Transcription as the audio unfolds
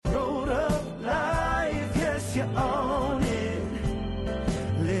you own it.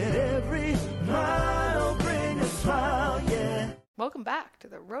 Let every mile bring a smile, yeah. Welcome back to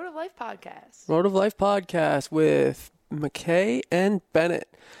the Road of Life podcast. Road of Life podcast with McKay and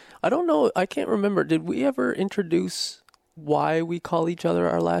Bennett. I don't know, I can't remember. Did we ever introduce why we call each other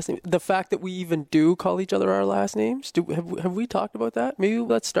our last name? The fact that we even do call each other our last names? Have we talked about that? Maybe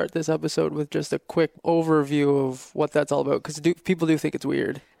let's start this episode with just a quick overview of what that's all about, because people do think it's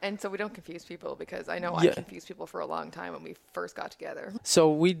weird. And so we don't confuse people, because I know I confused people for a long time when we first got together.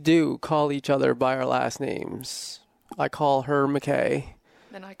 So we do call each other by our last names. I call her McKay.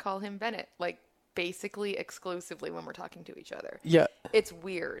 And I call him Bennett, like basically exclusively when we're talking to each other. Yeah. It's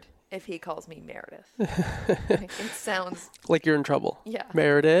weird if he calls me Meredith. It sounds like you're in trouble. Yeah.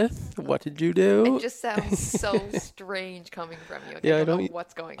 Meredith, what did you do? It just sounds so strange coming from you. Like, yeah, I don't know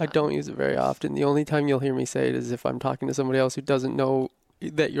what's going on. I don't use it very often. The only time you'll hear me say it is if I'm talking to somebody else who doesn't know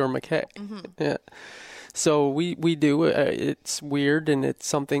that you're McKay. Mm-hmm. Yeah. So we do. It's weird, and it's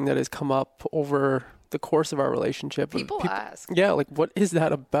something that has come up over the course of our relationship. People ask. Yeah, like, what is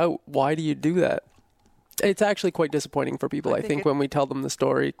that about? Why do you do that? It's actually quite disappointing for people, I think when we tell them the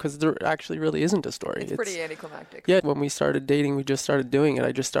story, because there actually really isn't a story. It's pretty anticlimactic. Yeah, when we started dating, we just started doing it.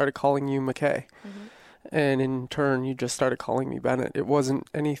 I just started calling you McKay. Mm-hmm. And in turn, you just started calling me Bennett. It wasn't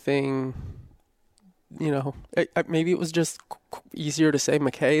anything, maybe it was just easier to say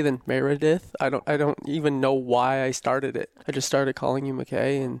McKay than Meredith. I don't even know why I started it. I just started calling you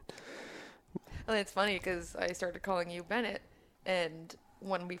McKay. And it's funny because I started calling you Bennett, and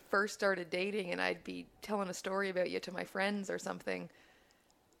when we first started dating and I'd be telling a story about you to my friends or something,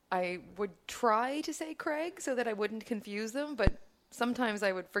 I would try to say Craig so that I wouldn't confuse them, but sometimes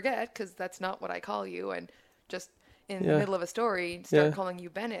I would forget because that's not what I call you, and just in the middle of a story start calling you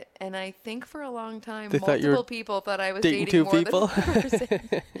Bennett. And I think for a long time multiple people thought I was dating more people. than one person.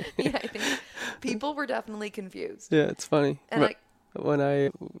 Yeah, I think people were definitely confused. Yeah, it's funny. And when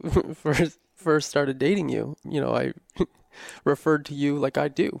I first started dating you, I referred to you like I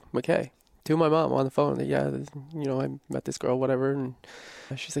do, McKay, to my mom on the phone. Yeah, I met this girl, whatever, and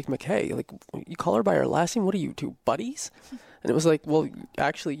she's like, McKay, like, you call her by her last name? What are you two, buddies? And it was like, well,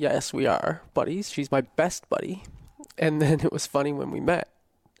 actually, yes, we are buddies. She's my best buddy. And then it was funny when we met.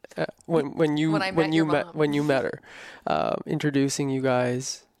 When you met her, introducing you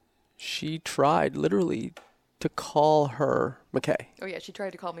guys, she tried literally to call her McKay. Oh yeah, she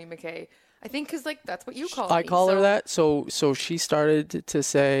tried to call me McKay. I think because that's what you call me. I call her that. So she started to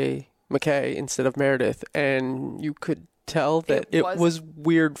say McKay instead of Meredith, and you could tell that it was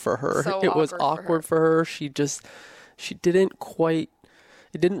weird for her. It was awkward for her. It didn't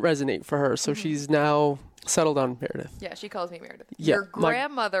resonate for her. So she's now settled on Meredith. Yeah, she calls me Meredith. Yeah, your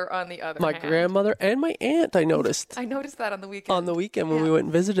grandmother, on the other hand. My grandmother and my aunt, I noticed. I noticed that on the weekend. On the weekend when we went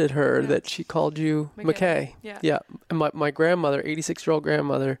and visited her, that she called you McKay. Yeah. Yeah. And my grandmother, 86-year-old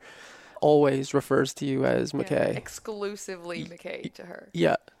grandmother, always refers to you as McKay. Exclusively McKay to her.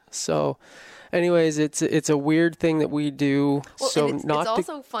 Yeah. So, anyways, it's a weird thing that we do. Well, so and it's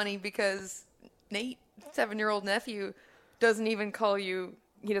also funny because Nate, 7-year-old nephew, doesn't even call you.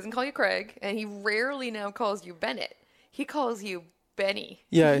 He doesn't call you Craig, and he rarely now calls you Bennett. He calls you Benny.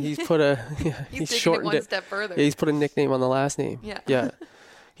 Yeah, he's put he's shortened it one step further. Yeah, he's put a nickname on the last name. Yeah.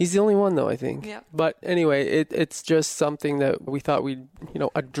 He's the only one, though, I think. Yeah. But anyway, it's just something that we thought we'd,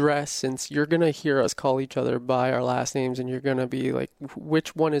 address, since you're going to hear us call each other by our last names, and you're going to be like,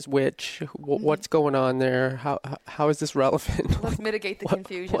 which one is which? What's going on there? How is this relevant? Let's mitigate the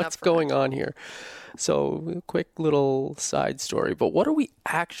confusion. What's going on here? So, quick little side story. But what are we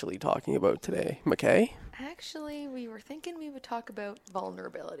actually talking about today, McKay? Actually, we were thinking we would talk about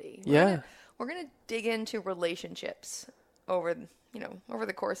vulnerability. We're gonna dig into relationships over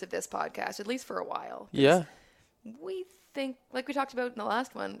the course of this podcast, at least for a while. Yeah. We think, like we talked about in the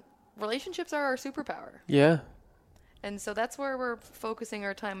last one, relationships are our superpower. Yeah. And so that's where we're focusing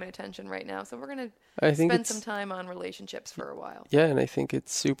our time and attention right now. So we're going to spend some time on relationships for a while. Yeah, and I think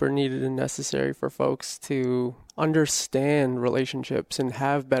it's super needed and necessary for folks to understand relationships and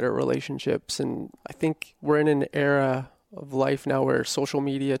have better relationships. And I think we're in an era of life now where social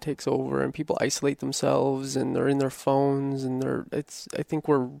media takes over and people isolate themselves and they're in their phones, and I think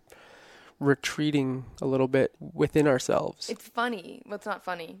we're retreating a little bit within ourselves. It's funny. Well, it's not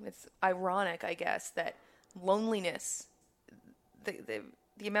funny. It's ironic, I guess, that loneliness, the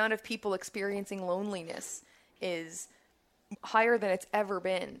amount of people experiencing loneliness is higher than it's ever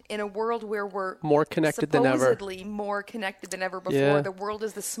been in a world where we're more connected than ever. Supposedly more connected than ever before. Yeah. The world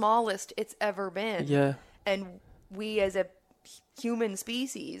is the smallest it's ever been. Yeah. And we as a human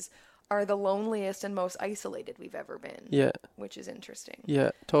species are the loneliest and most isolated we've ever been. Yeah. Which is interesting.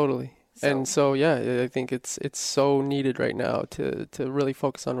 Yeah, totally. And so, yeah, I think it's so needed right now to really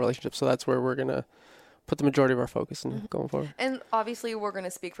focus on relationships. So that's where we're going to put the majority of our focus in going forward. And obviously we're going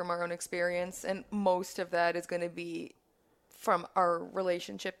to speak from our own experience, and most of that is going to be from our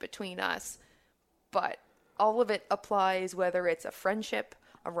relationship between us. But all of it applies, whether it's a friendship,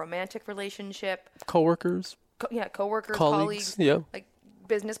 a romantic relationship, Coworkers, coworkers, colleagues, like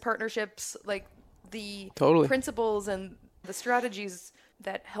business partnerships, like the Totally. principles and the strategies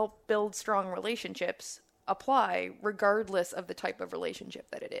that help build strong relationships apply regardless of the type of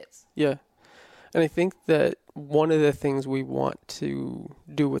relationship that it is. Yeah. And I think that one of the things we want to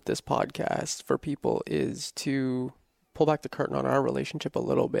do with this podcast for people is to pull back the curtain on our relationship a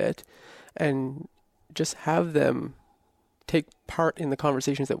little bit and just have them take part in the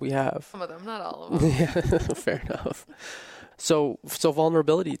conversations that we have. Some of them, not all of them. Yeah, fair enough. So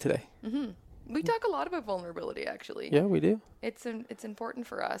vulnerability today. Mm-hmm. We talk a lot about vulnerability, actually. Yeah, we do. It's important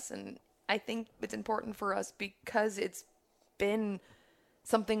for us, and I think it's important for us because it's been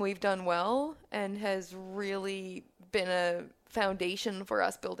something we've done well and has really been a foundation for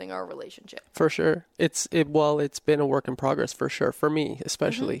us building our relationship. For sure. It's been a work in progress for sure. For me,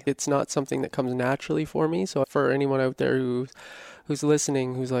 especially. It's not something that comes naturally for me. So for anyone out there who's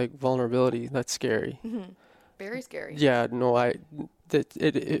listening, who's like, vulnerability, that's scary. Mm-hmm. Very scary. Yeah, no, it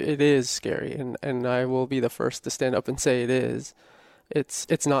is scary, and I will be the first to stand up and say it is.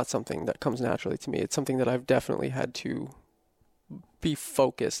 It's not something that comes naturally to me. It's something that I've definitely had to be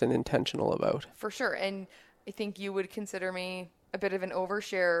focused and intentional about. For sure. And I think you would consider me a bit of an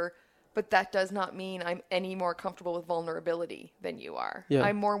oversharer, but that does not mean I'm any more comfortable with vulnerability than you are. Yeah.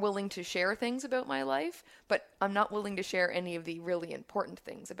 I'm more willing to share things about my life, but I'm not willing to share any of the really important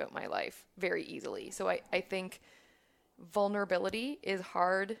things about my life very easily. So I think vulnerability is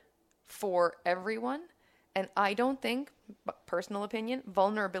hard for everyone. And I don't think, personal opinion,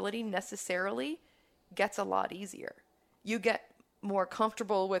 vulnerability necessarily gets a lot easier. You get more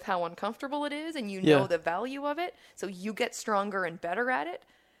comfortable with how uncomfortable it is, and you know the value of it, so you get stronger and better at it,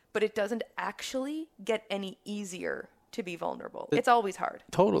 but it doesn't actually get any easier to be vulnerable. It's always hard.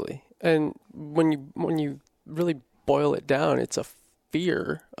 Totally. And when you really boil it down, it's a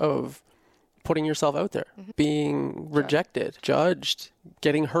fear of putting yourself out there, being rejected, judged,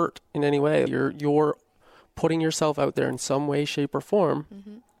 getting hurt in any way. You're putting yourself out there in some way, shape, or form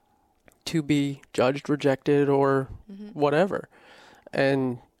to be judged, rejected, or whatever.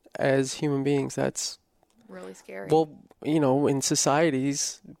 And as human beings, that's really scary. Well, in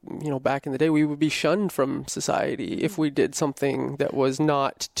societies, back in the day, we would be shunned from society if we did something that was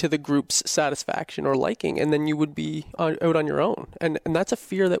not to the group's satisfaction or liking, and then you would be out on your own. And that's a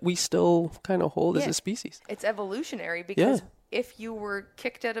fear that we still kind of hold as a species. It's evolutionary because if you were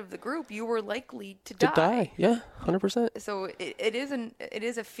kicked out of the group, you were likely to die. Yeah, 100%. So it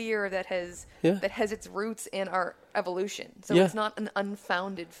is a fear that has its roots in our evolution. So it's not an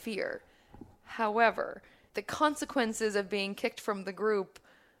unfounded fear. However, the consequences of being kicked from the group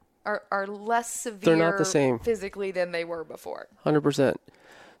are less severe. They're not the same physically than they were before. 100%.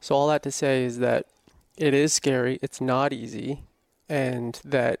 So all that to say is that it is scary. It's not easy, and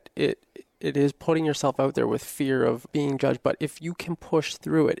that it is putting yourself out there with fear of being judged. But if you can push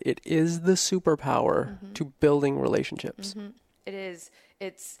through it, it is the superpower to building relationships. It is.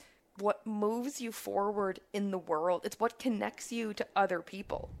 It's what moves you forward in the world. It's what connects you to other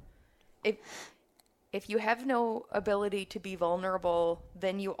people. If you have no ability to be vulnerable,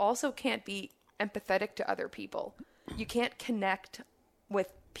 then you also can't be empathetic to other people. You can't connect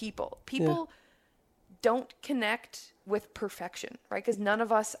with people. People don't connect with perfection, right? Because none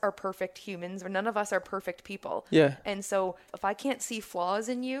of us are perfect humans, or none of us are perfect people. Yeah. And so if I can't see flaws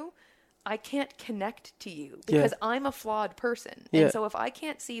in you, I can't connect to you because I'm a flawed person. Yeah. And so if I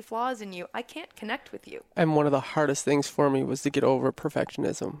can't see flaws in you, I can't connect with you. And one of the hardest things for me was to get over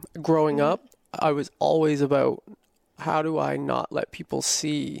perfectionism. Growing up, I was always about, how do I not let people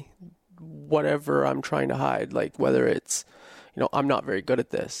see whatever I'm trying to hide? Like whether it's, I'm not very good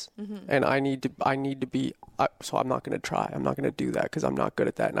at this and I need to be, so I'm not going to try. I'm not going to do that because I'm not good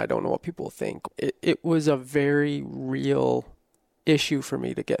at that. And I don't know what people think. It was a very real issue for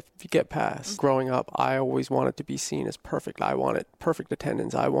me to get past. Growing up, I always wanted to be seen as perfect. I wanted perfect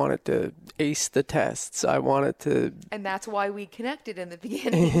attendance. I wanted to ace the tests. I wanted to... And that's why we connected in the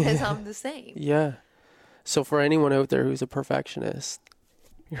beginning, because I'm the same. Yeah. So for anyone out there who's a perfectionist,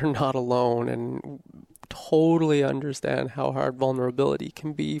 you're not alone, and totally understand how hard vulnerability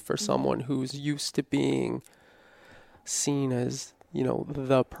can be for someone who's used to being seen as,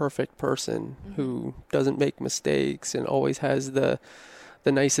 the perfect person who doesn't make mistakes and always has the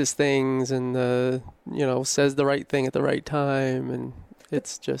nicest things and says the right thing at the right time.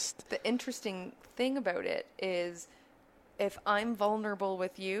 It's just... The interesting thing about it is if I'm vulnerable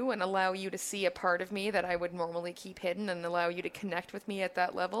with you and allow you to see a part of me that I would normally keep hidden and allow you to connect with me at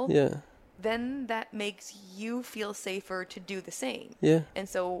that level, Yeah. then that makes you feel safer to do the same. Yeah. And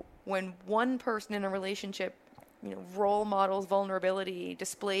so when one person in a relationship, role models vulnerability,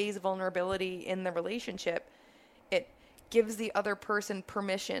 displays vulnerability in the relationship, it gives the other person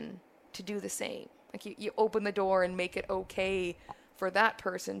permission to do the same. Like you open the door and make it okay for that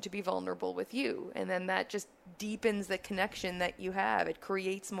person to be vulnerable with you. And then that just deepens the connection that you have. It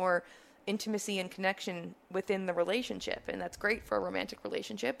creates more intimacy and connection within the relationship. And that's great for a romantic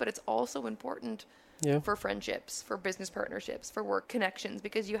relationship, but it's also important for friendships, for business partnerships, for work connections,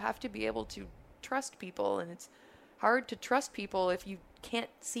 because you have to be able to trust people. And it's hard to trust people if you can't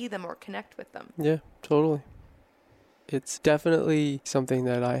see them or connect with them. Yeah, totally. It's definitely something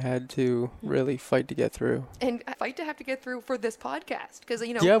that I had to really fight to get through. And fight to have to get through for this podcast. Because,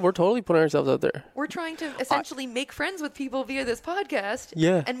 Yeah, we're totally putting ourselves out there. We're trying to essentially make friends with people via this podcast.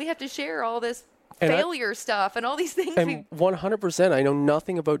 Yeah. And we have to share all this failure stuff and all these things. And 100%, I know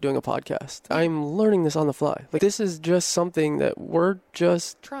nothing about doing a podcast. I'm learning this on the fly. Like, this is just something that we're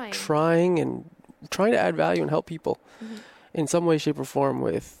just trying to add value and help people in some way, shape, or form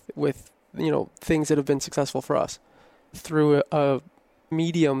with things that have been successful for us through a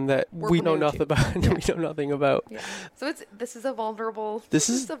medium that we know nothing about. We know nothing about. Yeah. So this is a vulnerable. This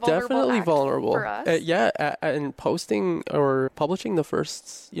is definitely act vulnerable for us. And posting or publishing the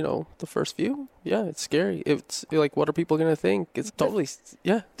first few. Yeah, it's scary. It's like, what are people going to think? It's totally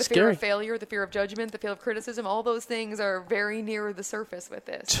the scary. Fear of failure, the fear of judgment, the fear of criticism. All those things are very near the surface with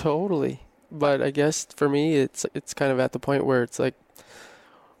this. Totally. But I guess for me, it's kind of at the point where it's like,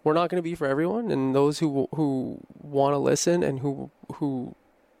 we're not going to be for everyone, and those who want to listen and who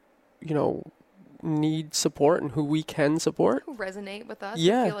need support and who we can support, who resonate with us,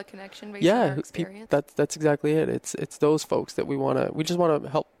 yeah, feel a connection based on our experience. That's exactly it. It's those folks that we just want to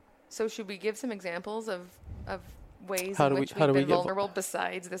help. So should we give some examples of ways in which we've been vulnerable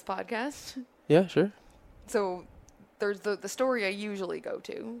besides this podcast? Yeah, sure. So there's the story I usually go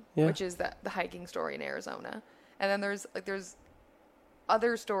to, which is the hiking story in Arizona, and then there's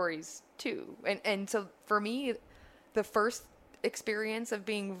other stories too. And so for me, the first experience of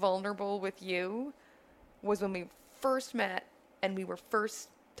being vulnerable with you was when we first met and we were first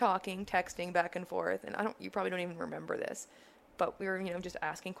talking, texting back and forth. And you probably don't even remember this, but we were, just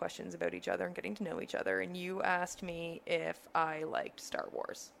asking questions about each other and getting to know each other. And you asked me if I liked Star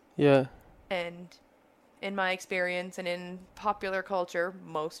Wars. Yeah. And in my experience and in popular culture,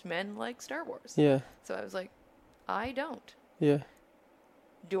 most men like Star Wars. Yeah. So I was like, I don't. Yeah.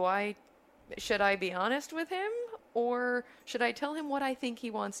 Should I be honest with him, or should I tell him what I think he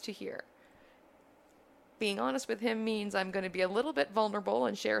wants to hear? Being honest with him means I'm going to be a little bit vulnerable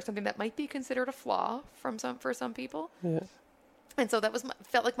and share something that might be considered a flaw for some people. Yeah. And so that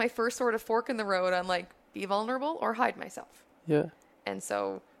felt like my first sort of fork in the road on, like, be vulnerable or hide myself. Yeah. And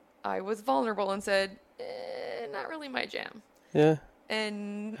so I was vulnerable and said, not really my jam. Yeah.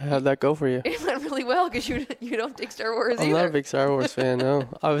 And how'd that go for you? It went really well, because you don't take Star Wars either. I'm not a big Star Wars fan, no.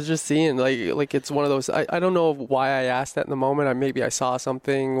 I was just seeing, like it's one of those, I don't know why I asked that in the moment. Maybe I saw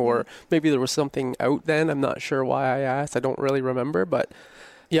something, or maybe there was something out then. I'm not sure why I asked. I don't really remember, but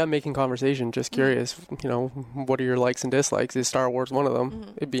yeah, making conversation, just curious, what are your likes and dislikes? Is Star Wars one of them?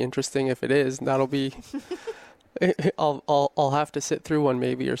 Mm-hmm. It'd be interesting if it is. That'll be, I'll have to sit through one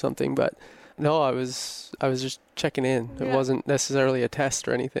maybe or something, but no, I was just checking in. Yeah. It wasn't necessarily a test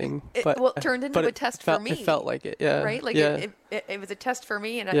or anything. It turned into a test for me. It felt like it, yeah. Right? Like, yeah. It was a test for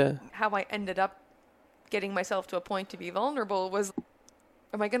me, and how I ended up getting myself to a point to be vulnerable was,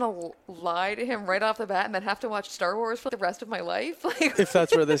 am I going to lie to him right off the bat and then have to watch Star Wars for the rest of my life? Like, if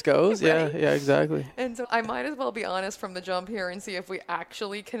that's where this goes, right? Yeah, exactly. And so I might as well be honest from the jump here and see if we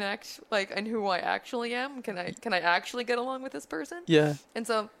actually connect, and who I actually am. Can I actually get along with this person? Yeah. And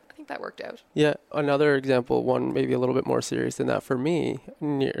so I think that worked out. Yeah. Another example, one maybe a little bit more serious than that for me,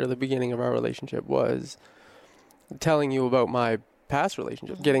 near the beginning of our relationship, was telling you about my past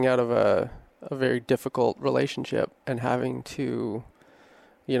relationship, mm-hmm. getting out of a very difficult relationship and having to,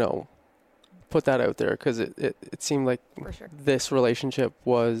 put that out there, because it seemed like this relationship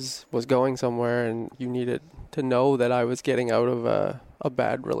was going somewhere, and you needed to know that I was getting out of a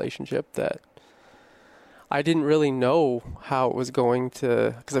bad relationship that I didn't really know how it was going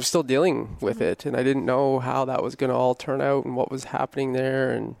to, because I'm still dealing with mm-hmm. it, and I didn't know how that was going to all turn out and what was happening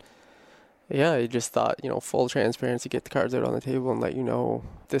there. And yeah, I just thought, full transparency, get the cards out on the table and let you know,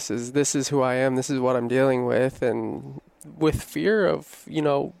 this is who I am, this is what I'm dealing with, and with fear of,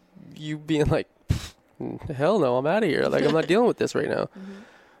 you being like, hell no, I'm out of here. Like, I'm not dealing with this right now.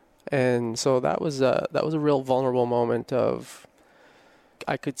 And so that was a real vulnerable moment of,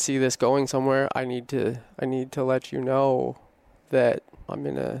 I could see this going somewhere. I need to let you know that I'm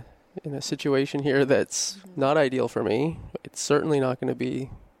in a situation here that's not ideal for me. It's certainly not going to be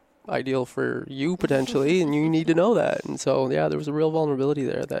ideal for you potentially, and you need to know that. And so, yeah, there was a real vulnerability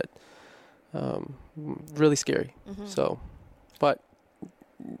there that really scary. So, but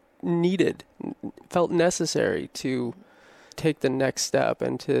felt necessary to take the next step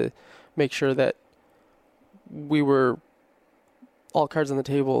and to make sure that we were all cards on the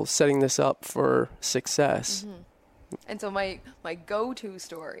table, setting this up for success. And so my go-to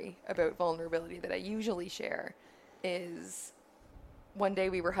story about vulnerability that I usually share is one day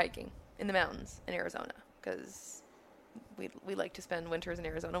we were hiking in the mountains in Arizona, because we like to spend winters in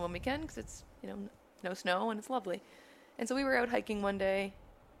Arizona when we can, because it's, no snow and it's lovely. And so we were out hiking one day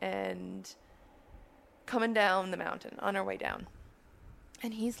and coming down the mountain on our way down.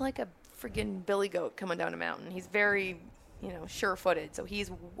 And he's like a friggin' billy goat coming down a mountain. He's very, sure-footed, so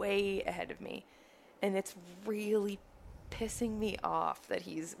he's way ahead of me. And it's really pissing me off that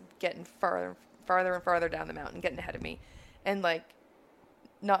he's getting farther and farther down the mountain, getting ahead of me. And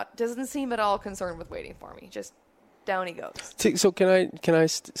doesn't seem at all concerned with waiting for me. Just down he goes. So can I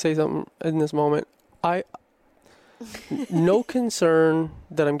say something in this moment? No concern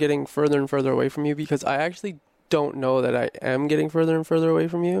that I'm getting further and further away from you, because I actually don't know that I am getting further and further away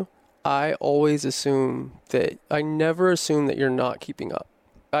from you. I never assume that you're not keeping up.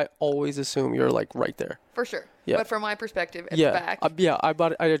 I always assume you're like right there. For sure. Yeah. But from my perspective, it's back. I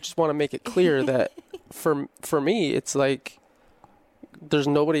just want to make it clear that for me, it's like there's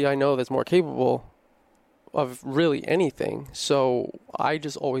nobody I know that's more capable of really anything. So I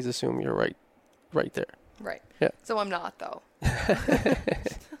just always assume you're right there. Right. Yeah. So I'm not, though.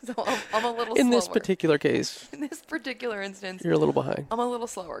 So I'm a little in slower. this particular case. In this particular instance. You're a little behind. I'm a little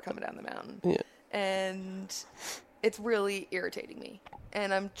slower coming down the mountain. Yeah. And it's really irritating me.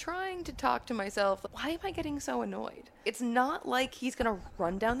 And I'm trying to talk to myself, why am I getting so annoyed? It's not like he's going to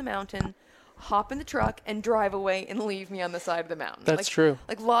run down the mountain, hop in the truck, and drive away and leave me on the side of the mountain. That's true.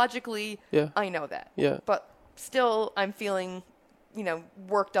 Like, logically, yeah. I know that. Yeah. But still, I'm feeling,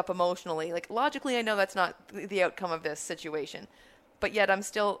 worked up emotionally. Like, logically, I know that's not the outcome of this situation. But yet, I'm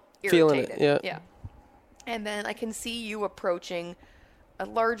still irritated. Feeling it, yeah. And then I can see you approaching a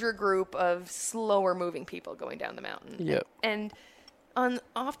larger group of slower moving people going down the mountain. Yep. And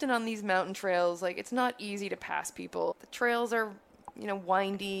often on these mountain trails, like, it's not easy to pass people. The trails are,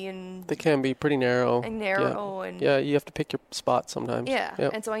 windy and they can be pretty narrow. Yeah. You have to pick your spot sometimes. Yeah.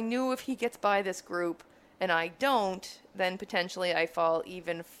 Yep. And so I knew if he gets by this group and I don't, then potentially I fall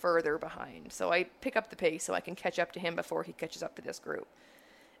even further behind. So I pick up the pace so I can catch up to him before he catches up to this group.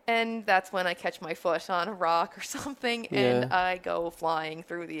 And that's when I catch my foot on a rock or something, and I go flying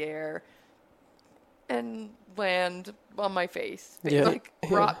through the air and land on my face.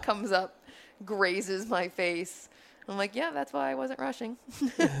 Rock comes up, grazes my face. I'm like, yeah, that's why I wasn't rushing.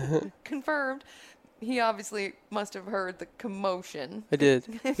 Confirmed. He obviously must have heard the commotion. I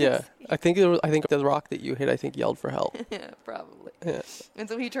did. Yeah. I think the rock that you hit, yelled for help. Yeah, probably. Yeah. And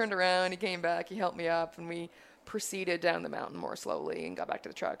so he turned around, he came back, he helped me up, and we proceeded down the mountain more slowly and got back to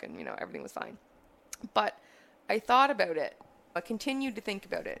the truck, and everything was fine. But I thought about it. I continued to think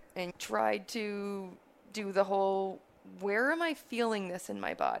about it and tried to do the whole, where am I feeling this in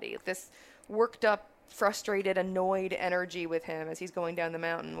my body? This worked up, frustrated, annoyed energy with him as he's going down the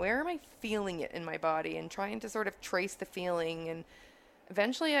mountain. Where am I feeling it in my body? And trying to sort of trace the feeling. And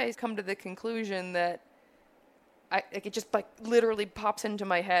eventually I come to the conclusion that it just literally pops into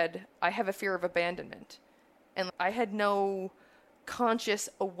my head. I have a fear of abandonment. And I had no conscious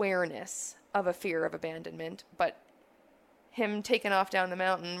awareness of a fear of abandonment, but him taking off down the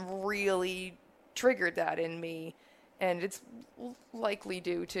mountain really triggered that in me. And it's likely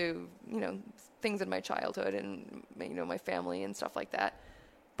due to, things in my childhood and, my family and stuff like that.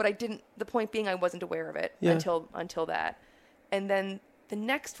 But the point being, I wasn't aware of it until that. And then the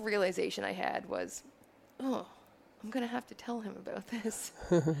next realization I had was, I'm going to have to tell him about this.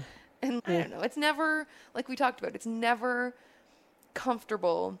 And I don't know, it's never, like we talked about, it's never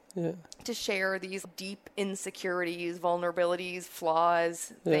comfortable to share these deep insecurities, vulnerabilities,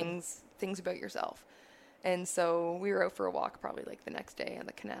 flaws, things about yourself. And so we were out for a walk probably like the next day on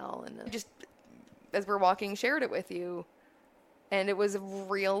the canal, and just as we're walking, shared it with you. And it was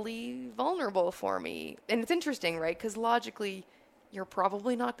really vulnerable for me. And it's interesting, right? Because logically, you're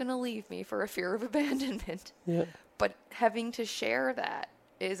probably not going to leave me for a fear of abandonment. Yeah. But having to share that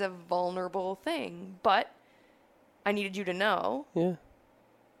is a vulnerable thing. But I needed you to know. Yeah.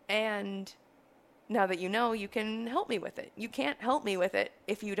 And now that you know, you can help me with it. You can't help me with it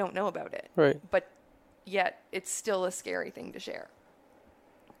if you don't know about it. Right. But yet it's still a scary thing to share.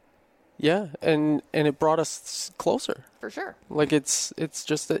 Yeah, and it brought us closer. For sure. Like it's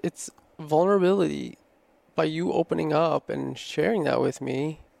just it's vulnerability. By you opening up and sharing that with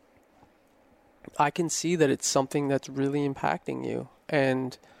me, I can see that it's something that's really impacting you.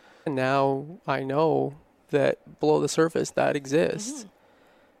 And now I know that below the surface that exists.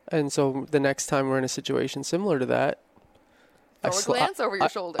 And so the next time we're in a situation similar to that, Throw a glance over your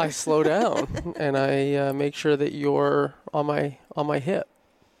shoulder. I slow down and I make sure that you're on my hip.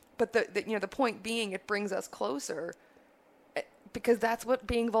 But the point being, it brings us closer, because that's what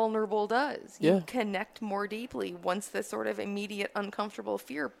being vulnerable does. You connect more deeply once the sort of immediate uncomfortable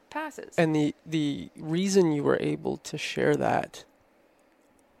fear passes. And the reason you were able to share that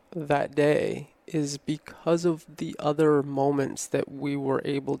day is because of the other moments that we were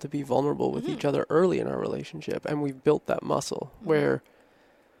able to be vulnerable with each other early in our relationship. And we've built that muscle where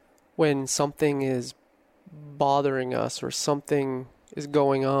when something is bothering us or something is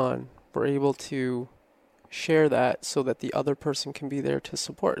going on, we're able to share that so that the other person can be there to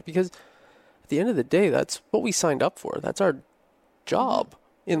support. Because at the end of the day, that's what we signed up for. That's our job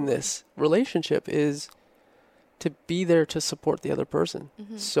in this relationship, is to be there to support the other person.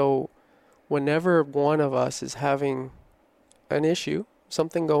 So whenever one of us is having an issue,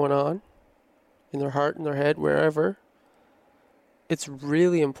 something going on in their heart, in their head, wherever, it's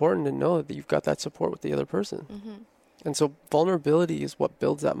really important to know that you've got that support with the other person. And so vulnerability is what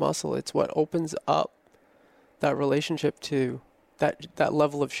builds that muscle. It's what opens up that relationship to that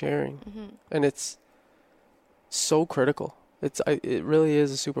level of sharing. And it's so critical. It really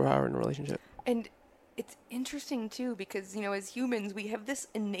is a superpower in a relationship. And it's interesting too, because, as humans, we have this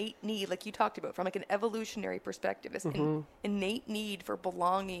innate need, like you talked about, from like an evolutionary perspective, this innate need for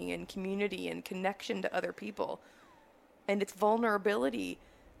belonging and community and connection to other people. And it's vulnerability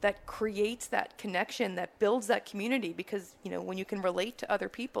that creates that connection, that builds that community, because, when you can relate to other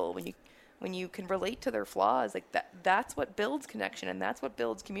people, when you can relate to their flaws, like that's what builds connection, and that's what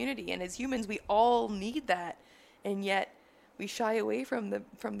builds community. And as humans, we all need that. And yet we shy away from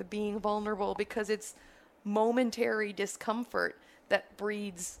the being vulnerable, because it's momentary discomfort that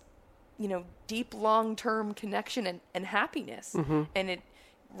breeds, deep long-term connection and happiness. And it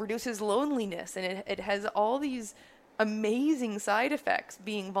reduces loneliness, and it has all these amazing side effects,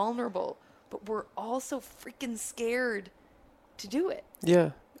 being vulnerable, but we're also freaking scared to do it.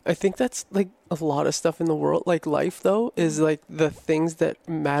 Yeah. I think that's like a lot of stuff in the world. Like life, though, is like the things that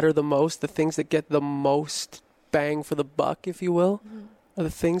matter the most, the things that get the most bang for the buck, if you will, are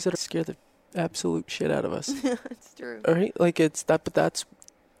the things that scare the absolute shit out of us. It's true. All right? Like it's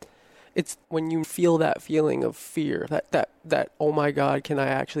when you feel that feeling of fear, that, oh my God, can I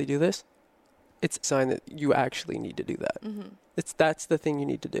actually do this? It's a sign that you actually need to do that. That's the thing you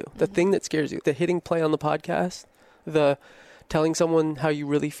need to do. The thing that scares you, the hitting play on the podcast, the telling someone how you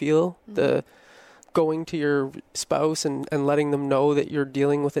really feel, the going to your spouse and letting them know that you're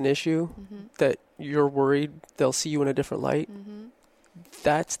dealing with an issue, that you're worried they'll see you in a different light.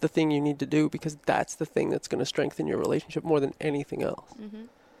 That's the thing you need to do, because that's the thing that's going to strengthen your relationship more than anything else.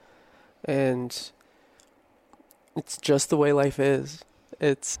 And it's just the way life is.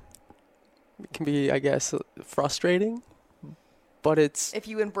 It can be, I guess, frustrating, but if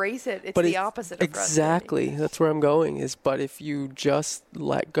you embrace it, it's the opposite of exactly. That's where I'm going. But if you just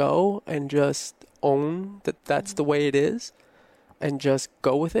let go and just own that that's the way it is, and just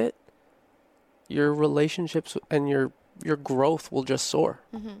go with it, your relationships and your growth will just soar.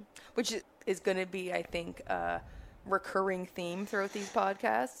 Which is going to be, I think, a recurring theme throughout these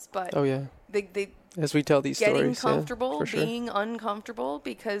podcasts. But as we tell these stories, getting comfortable, sure. being uncomfortable,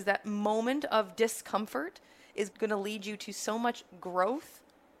 because that moment of discomfort is going to lead you to so much growth.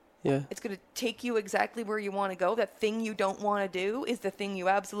 It's going to take you exactly where you want to go. That thing you don't want to do is the thing you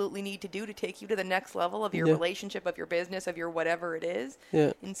absolutely need to do to take you to the next level of your relationship, of your business, of your whatever it is.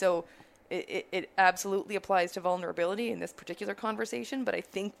 And so it absolutely applies to vulnerability in this particular conversation, but I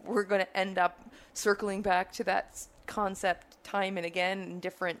think we're going to end up circling back to that concept time and again in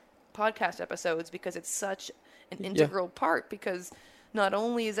different podcast episodes, because it's such an integral part, because not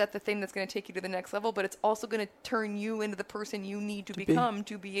only is that the thing that's going to take you to the next level, but it's also going to turn you into the person you need to become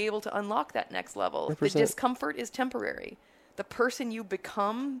to be able to unlock that next level. 100%. The discomfort is temporary. The person you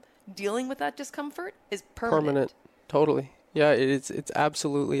become dealing with that discomfort is permanent. Totally. Yeah, it's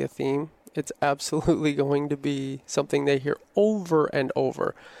absolutely a theme. It's absolutely going to be something they hear over and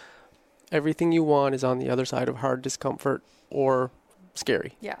over. Everything you want is on the other side of hard discomfort or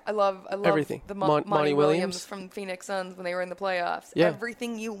scary. Yeah, I love Everything. the Monty Monty Williams Williams from Phoenix Suns when they were in the playoffs. Yeah.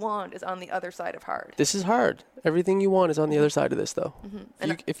 Everything you want is on the other side of hard. This is hard. Everything you want is on the other side of this, though.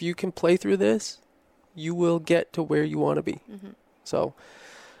 If you can play through this, you will get to where you want to be. So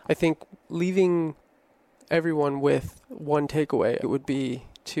I think leaving everyone with one takeaway, it would be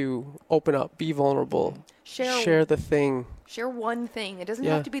to open up, be vulnerable, share the thing. Share one thing. It doesn't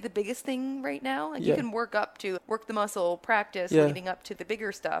Yeah. have to be the biggest thing right now. Like Yeah. you can work the muscle, practice Yeah. leading up to the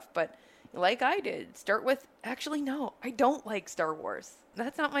bigger stuff. But like I did, start with, actually, no, I don't like Star Wars.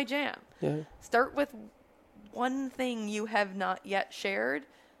 That's not my jam. Yeah. Start with one thing you have not yet shared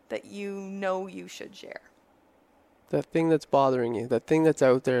that you know you should share. That thing that's bothering you, that thing that's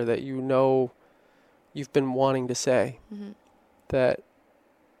out there that you know you've been wanting to say, that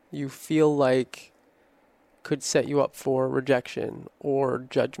you feel like could set you up for rejection or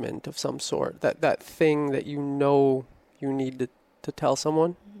judgment of some sort. That thing that you know you need to tell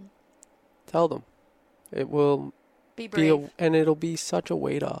someone, tell them. It will Be brave. and it'll be such a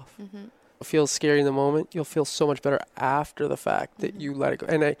weight off. It feels scary in the moment. You'll feel so much better after the fact that you let it go.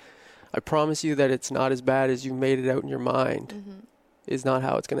 And I promise you that it's not as bad as you made it out in your mind. Is not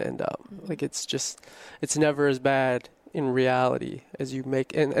how it's going to end up. Like it's never as bad in reality as you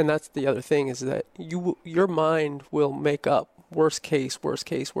make. And that's the other thing, is that your mind will make up worst case,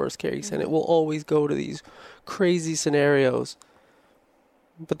 and it will always go to these crazy scenarios,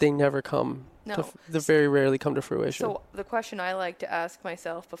 but they never come. No. They very rarely come to fruition. So the question I like to ask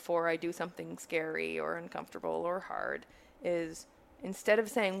myself before I do something scary or uncomfortable or hard is, instead of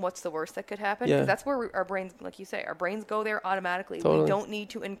saying what's the worst that could happen, because that's where our brains, like you say, our brains go there automatically. Totally. We don't need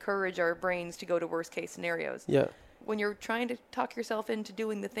to encourage our brains to go to worst case scenarios. Yeah. When you're trying to talk yourself into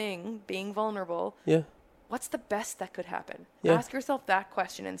doing the thing, being vulnerable, Yeah. what's the best that could happen? Yeah. Ask yourself that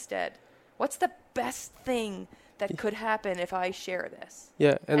question instead. What's the best thing that could happen if I share this?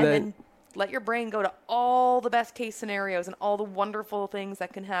 Yeah. And then let your brain go to all the best case scenarios and all the wonderful things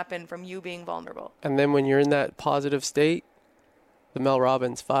that can happen from you being vulnerable. And then when you're in that positive state, the Mel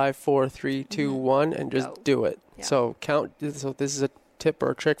Robbins 5, 4, 3, 2, 1, and just Go. do it. Yeah. So count. So this is a tip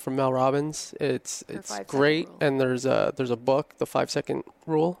or a trick from Mel Robbins. It's 5-second great. rule. And there's a book, the 5-second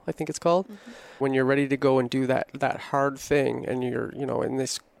rule, I think it's called. When you're ready to go and do that hard thing, and and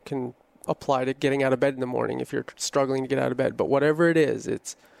this can apply to getting out of bed in the morning if you're struggling to get out of bed. But whatever it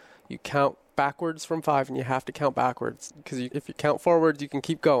is, you count backwards from 5, and you have to count backwards, because if you count forwards, you can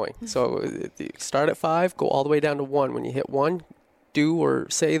keep going. So you start at 5, go all the way down to 1. When you hit 1, do or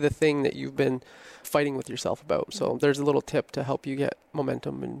say the thing that you've been fighting with yourself about. So there's a little tip to help you get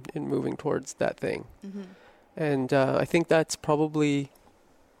momentum in moving towards that thing. And I think that's probably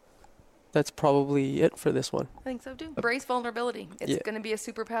it for this one. I think so too. Embrace vulnerability. It's going to be a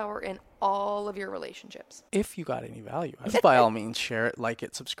superpower in all of your relationships. If you got any value out of it, by all means, share it, like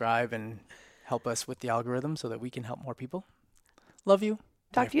it, subscribe, and help us with the algorithm so that we can help more people. Love you.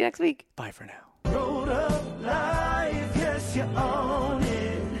 Talk to you next week. Bye for now. Road of life, yes, you own